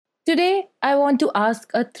Today, I want to ask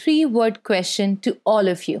a three-word question to all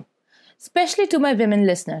of you, especially to my women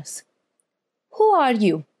listeners. Who are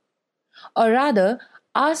you? Or rather,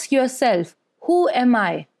 ask yourself, who am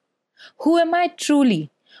I? Who am I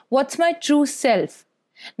truly? What's my true self?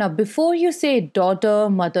 Now, before you say daughter,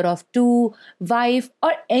 mother of two, wife,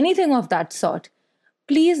 or anything of that sort,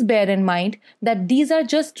 please bear in mind that these are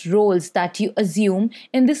just roles that you assume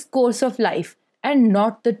in this course of life and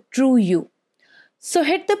not the true you. So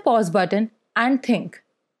hit the pause button and think.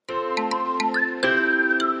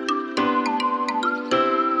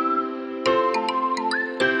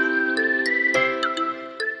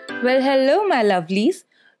 Well, hello, my lovelies.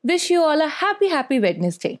 Wish you all a happy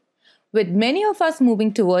Wednesday. With many of us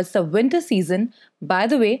moving towards the winter season, by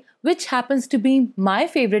the way, which happens to be my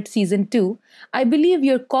favorite season too, I believe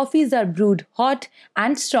your coffees are brewed hot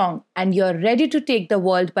and strong and you're ready to take the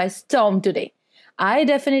world by storm today. I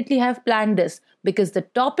definitely have planned this because the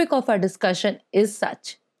topic of our discussion is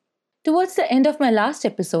such. Towards the end of my last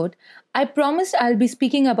episode, I promised I'll be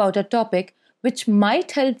speaking about a topic which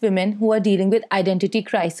might help women who are dealing with identity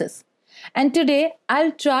crisis. And today,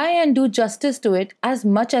 I'll try and do justice to it as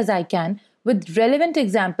much as I can with relevant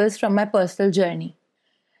examples from my personal journey.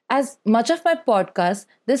 As much of my podcast,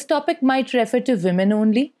 this topic might refer to women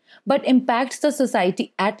only, but impacts the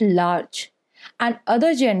society at large. And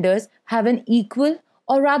other genders have an equal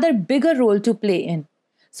or rather bigger role to play in.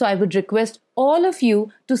 So I would request all of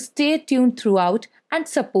you to stay tuned throughout and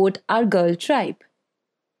support our girl tribe.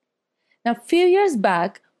 Now, few years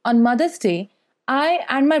back, on Mother's Day, I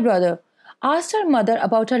and my brother asked our mother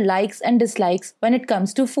about her likes and dislikes when it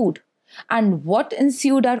comes to food. And what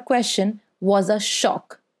ensued our question was a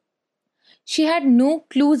shock. She had no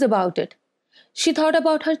clues about it. She thought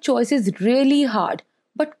about her choices really hard,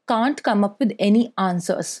 but can't come up with any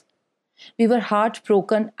answers. We were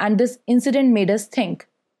heartbroken, and this incident made us think,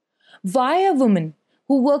 why a woman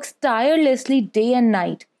who works tirelessly day and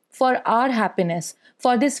night for our happiness,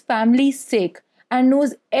 for this family's sake, and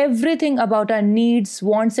knows everything about our needs,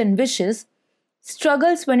 wants, and wishes,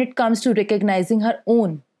 struggles when it comes to recognizing her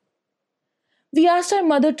own? We asked our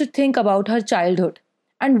mother to think about her childhood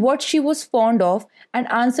and what she was fond of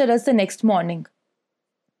and answered us the next morning.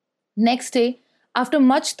 Next day, after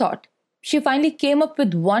much thought, she finally came up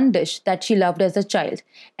with one dish that she loved as a child,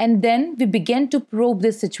 and then we began to probe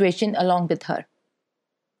this situation along with her.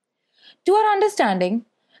 To our understanding,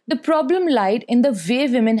 the problem lied in the way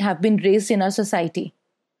women have been raised in our society.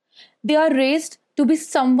 They are raised to be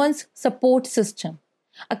someone's support system,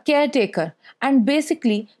 a caretaker, and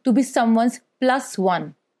basically to be someone's plus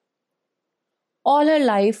one. All her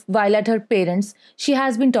life, while at her parents', she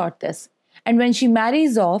has been taught this. And when she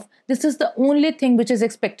marries off, this is the only thing which is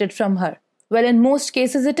expected from her. Well, in most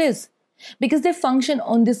cases it is, because they function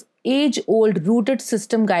on this age-old rooted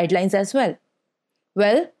system guidelines as well.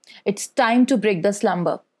 Well, it's time to break the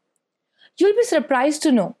slumber. You'll be surprised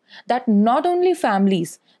to know that not only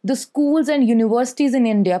families, the schools and universities in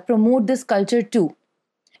India promote this culture too.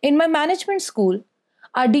 In my management school,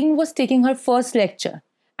 our dean was taking her first lecture,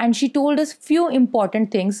 and she told us few important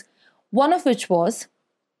things, one of which was,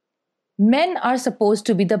 men are supposed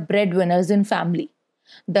to be the breadwinners in family.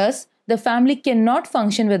 Thus, the family cannot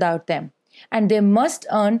function without them, and they must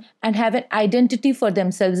earn and have an identity for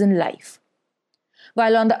themselves in life.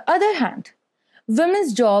 While on the other hand,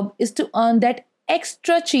 women's job is to earn that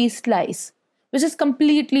extra cheese slice, which is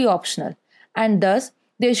completely optional, and thus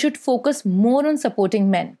they should focus more on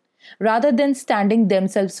supporting men rather than standing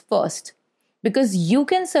themselves first, because you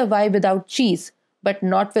can survive without cheese but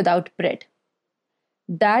not without bread.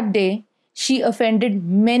 That day, she offended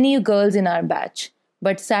many girls in our batch,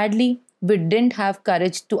 but sadly, we didn't have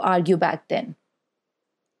courage to argue back then.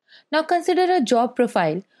 Now consider a job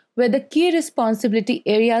profile where the key responsibility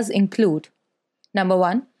areas include: number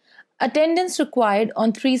 1, attendance required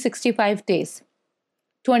on 365 days,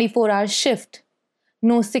 24-hour shift,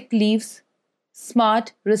 no sick leaves,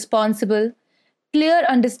 smart, responsible, clear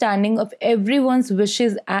understanding of everyone's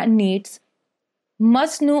wishes and needs,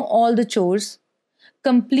 must know all the chores,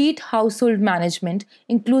 complete household management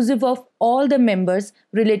inclusive of all the members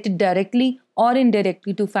related directly or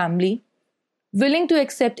indirectly to family, willing to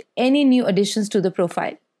accept any new additions to the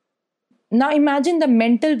profile. Now imagine the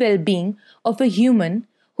mental well-being of a human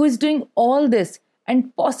who is doing all this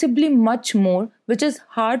and possibly much more, which is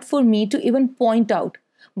hard for me to even point out,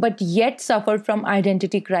 but yet suffer from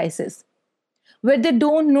identity crisis, where they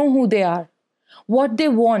don't know who they are, what they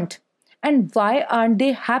want, and why aren't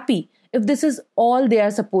they happy if this is all they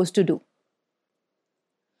are supposed to do.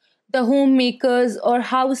 The homemakers or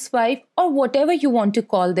housewife or whatever you want to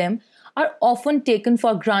call them are often taken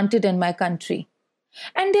for granted in my country.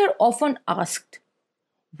 And they're often asked,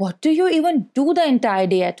 what do you even do the entire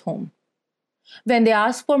day at home? When they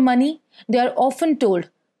ask for money, they are often told,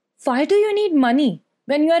 why do you need money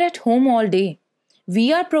when you are at home all day?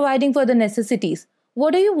 We are providing for the necessities.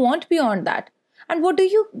 What do you want beyond that? And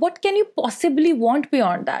what can you possibly want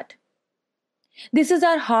beyond that? This is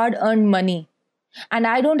our hard earned money, and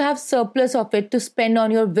I don't have surplus of it to spend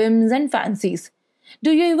on your whims and fancies.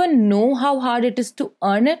 Do you even know how hard it is to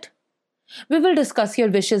earn it? We will discuss your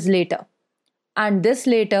wishes later. And this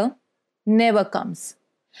later never comes.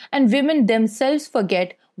 And women themselves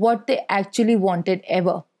forget what they actually wanted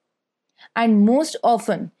ever. And most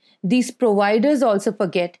often, these providers also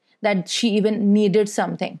forget that she even needed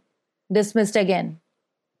something. Dismissed again.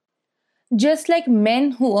 Just like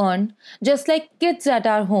men who earn, just like kids at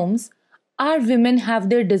our homes, our women have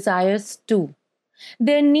their desires too.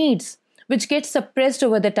 Their needs, which get suppressed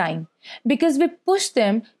over the time because we push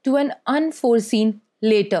them to an unforeseen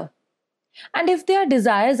later. And if their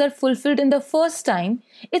desires are fulfilled in the first time,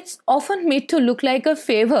 it's often made to look like a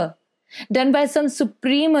favor done by some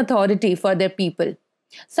supreme authority for their people,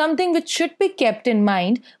 something which should be kept in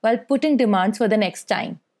mind while putting demands for the next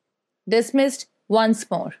time. Dismissed once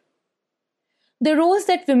more. The roles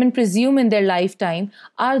that women presume in their lifetime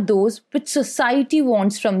are those which society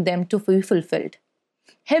wants from them to be fulfilled.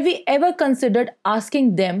 Have we ever considered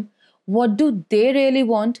asking them what do they really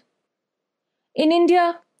want? In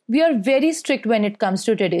India, we are very strict when it comes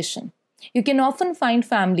to tradition. You can often find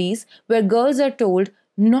families where girls are told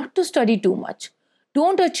not to study too much,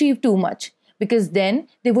 don't achieve too much, because then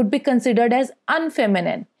they would be considered as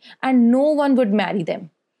unfeminine and no one would marry them.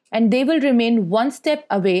 And they will remain one step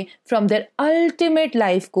away from their ultimate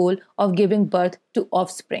life goal of giving birth to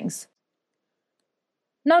offsprings.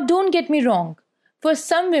 Now, don't get me wrong. For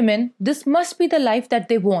some women, this must be the life that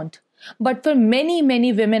they want. But for many,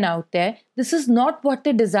 many women out there, this is not what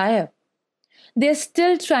they desire. They're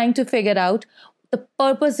still trying to figure out the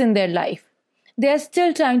purpose in their life. They're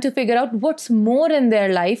still trying to figure out what's more in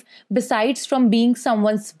their life besides from being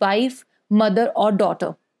someone's wife, mother, or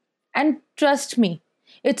daughter. And trust me,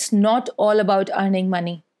 it's not all about earning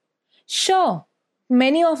money. Sure,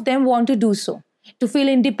 many of them want to do so, to feel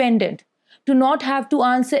independent, to not have to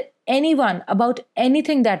answer anyone about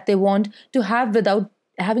anything that they want to have without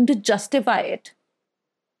having to justify it.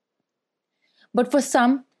 But for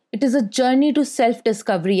some, it is a journey to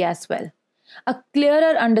self-discovery as well. A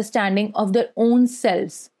clearer understanding of their own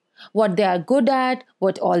selves, what they are good at,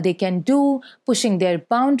 what all they can do, pushing their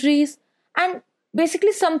boundaries, and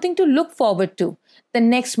basically something to look forward to the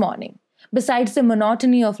next morning, besides the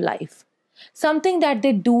monotony of life. Something that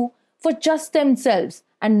they do for just themselves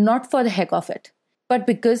and not for the heck of it, but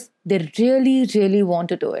because they really, really want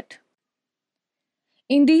to do it.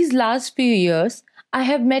 In these last few years, I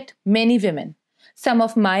have met many women, some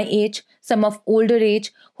of my age, some of older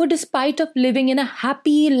age, who despite of living in a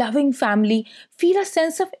happy, loving family, feel a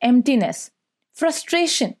sense of emptiness,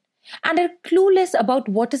 frustration, and are clueless about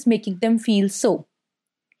what is making them feel so.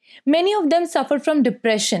 Many of them suffer from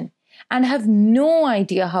depression and have no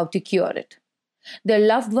idea how to cure it. Their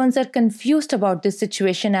loved ones are confused about this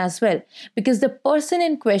situation as well because the person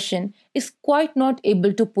in question is quite not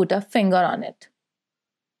able to put a finger on it.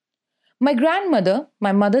 My grandmother,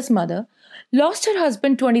 my mother's mother, lost her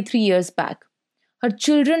husband 23 years back. Her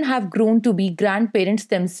children have grown to be grandparents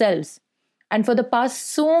themselves. And for the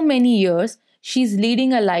past so many years, she's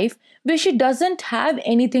leading a life where she doesn't have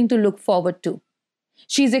anything to look forward to.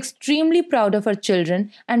 She's extremely proud of her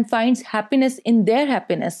children and finds happiness in their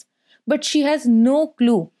happiness. But she has no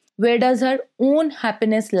clue where does her own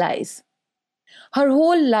happiness lies. Her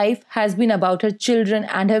whole life has been about her children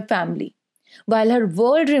and her family. While her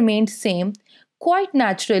world remained same, quite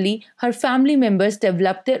naturally, her family members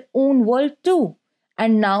developed their own world too.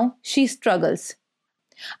 And now she struggles.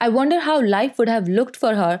 I wonder how life would have looked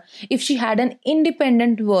for her if she had an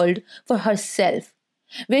independent world for herself,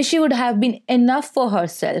 where she would have been enough for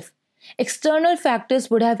herself. External factors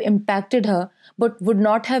would have impacted her but would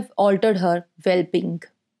not have altered her well-being.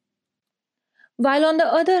 While on the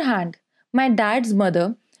other hand, my dad's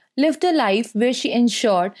mother lived a life where she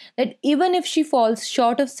ensured that even if she falls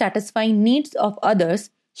short of satisfying needs of others,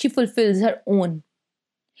 she fulfills her own.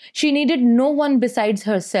 She needed no one besides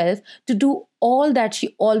herself to do all that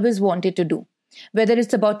she always wanted to do, whether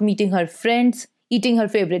it's about meeting her friends, eating her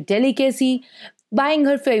favorite delicacy, buying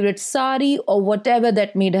her favorite sari, or whatever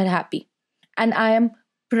that made her happy. And I am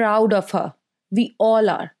proud of her. We all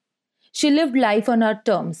are. She lived life on her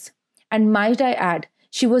terms. And might I add,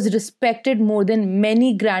 she was respected more than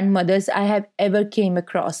many grandmothers I have ever came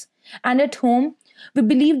across. And at home, we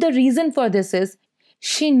believe the reason for this is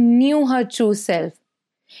she knew her true self.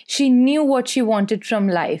 She knew what she wanted from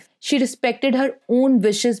life. She respected her own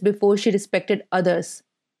wishes before she respected others.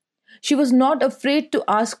 She was not afraid to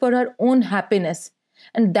ask for her own happiness,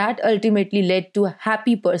 and that ultimately led to a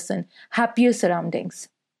happy person, happier surroundings.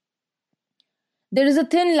 There is a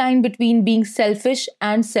thin line between being selfish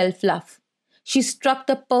and self love. She struck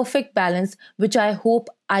the perfect balance, which I hope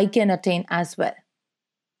I can attain as well.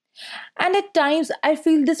 And at times, I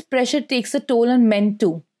feel this pressure takes a toll on men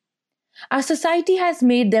too. Our society has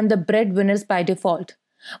made them the breadwinners by default.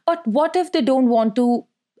 But what if they don't want to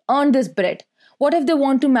earn this bread? What if they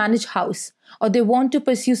want to manage house or they want to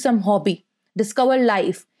pursue some hobby, discover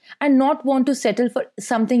life, and not want to settle for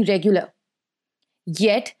something regular?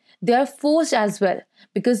 Yet they are forced as well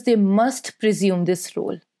because they must presume this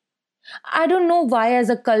role. I don't know why, as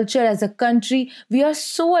a culture, as a country, we are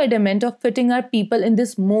so adamant of fitting our people in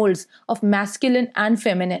these molds of masculine and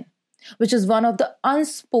feminine, which is one of the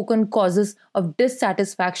unspoken causes of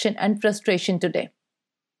dissatisfaction and frustration today.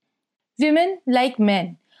 Women, like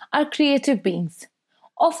men, are creative beings.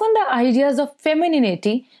 Often the ideas of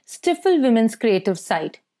femininity stifle women's creative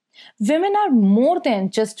side. Women are more than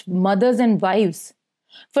just mothers and wives.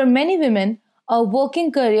 For many women, a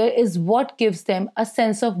working career is what gives them a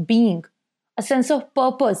sense of being, a sense of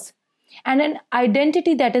purpose, and an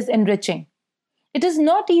identity that is enriching. It is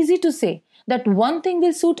not easy to say that one thing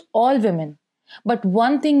will suit all women, but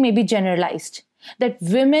one thing may be generalized, that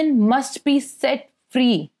women must be set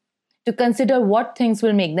free to consider what things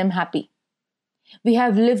will make them happy. We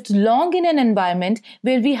have lived long in an environment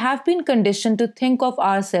where we have been conditioned to think of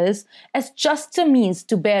ourselves as just a means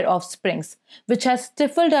to bear offsprings, which has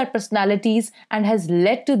stifled our personalities and has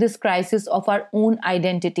led to this crisis of our own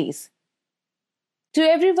identities. To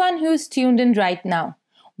everyone who is tuned in right now,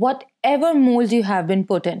 whatever mold you have been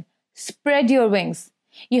put in, spread your wings.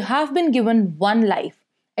 You have been given one life.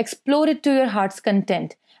 Explore it to your heart's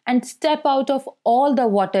content and step out of all the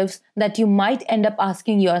what ifs that you might end up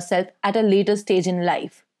asking yourself at a later stage in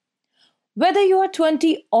life. Whether you are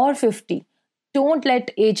 20 or 50, don't let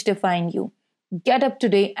age define you. Get up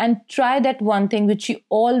today and try that one thing which you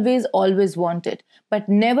always wanted, but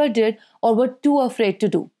never did or were too afraid to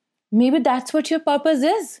do. Maybe that's what your purpose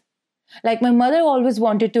is. Like my mother always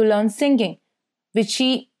wanted to learn singing, which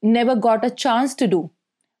she never got a chance to do,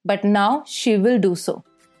 but now she will do so.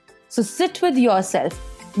 So sit with yourself,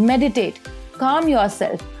 meditate, calm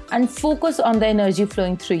yourself, and focus on the energy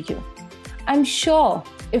flowing through you. I'm sure,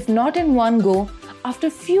 if not in one go, after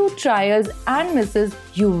few trials and misses,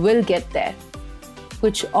 you will get there.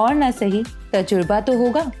 कुछ और ना सही, तजुर्बा तो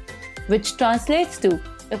होगा, which translates to,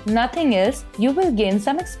 if nothing else, you will gain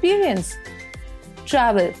some experience.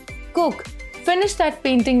 Travel, cook, finish that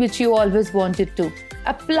painting which you always wanted to,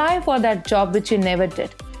 apply for that job which you never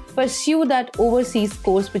did, pursue that overseas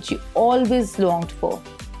course which you always longed for.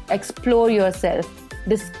 Explore yourself,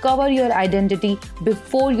 discover your identity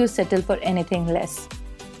before you settle for anything less.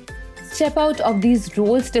 Step out of these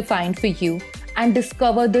roles defined for you and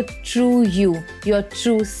discover the true you, your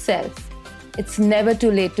true self. It's never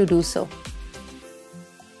too late to do so.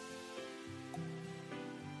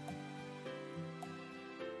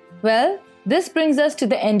 Well, this brings us to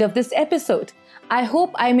the end of this episode. I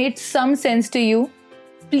hope I made some sense to you.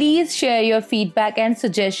 Please share your feedback and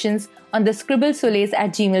suggestions on the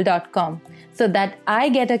scribblesolace@gmail.com so that I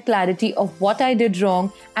get a clarity of what I did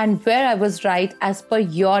wrong and where I was right as per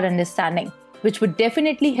your understanding, which would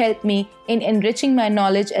definitely help me in enriching my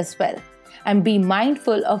knowledge as well, and be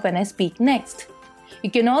mindful of when I speak next.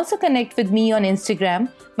 You can also connect with me on Instagram.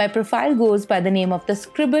 My profile goes by the name of the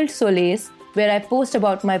Scribbled Solace, where I post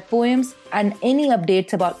about my poems and any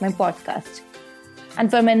updates about my podcast.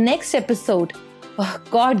 And for my next episode,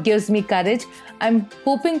 God gives me courage, I'm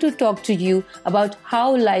hoping to talk to you about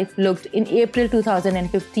how life looked in April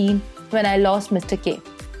 2015 when I lost Mr. K.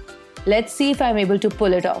 Let's see if I'm able to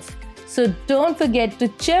pull it off. So don't forget to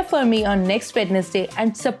cheer for me on next Wednesday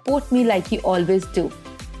and support me like you always do.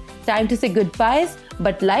 Time to say goodbyes,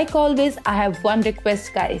 but like always, I have one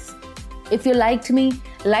request, guys. If you liked me,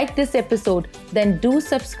 like this episode, then do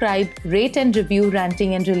subscribe, rate and review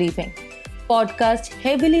Ranting and Relieving. Podcasts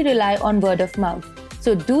heavily rely on word of mouth.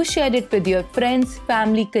 So do share it with your friends,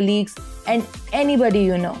 family, colleagues, and anybody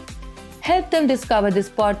you know. Help them discover this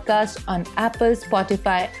podcast on Apple,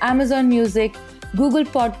 Spotify, Amazon Music, Google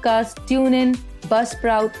Podcasts, TuneIn,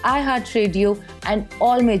 Buzzsprout, iHeartRadio, and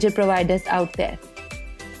all major providers out there.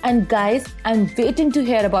 And guys, I'm waiting to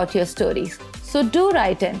hear about your stories. So do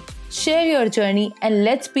write in, share your journey, and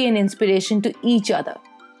let's be an inspiration to each other.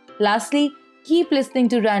 Lastly, keep listening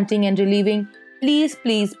to Ranting and Relieving. Please,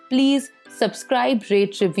 please, please subscribe,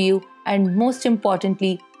 rate, review, and most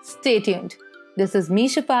importantly, stay tuned. This is me,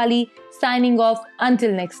 Shafali, signing off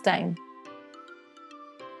until next time.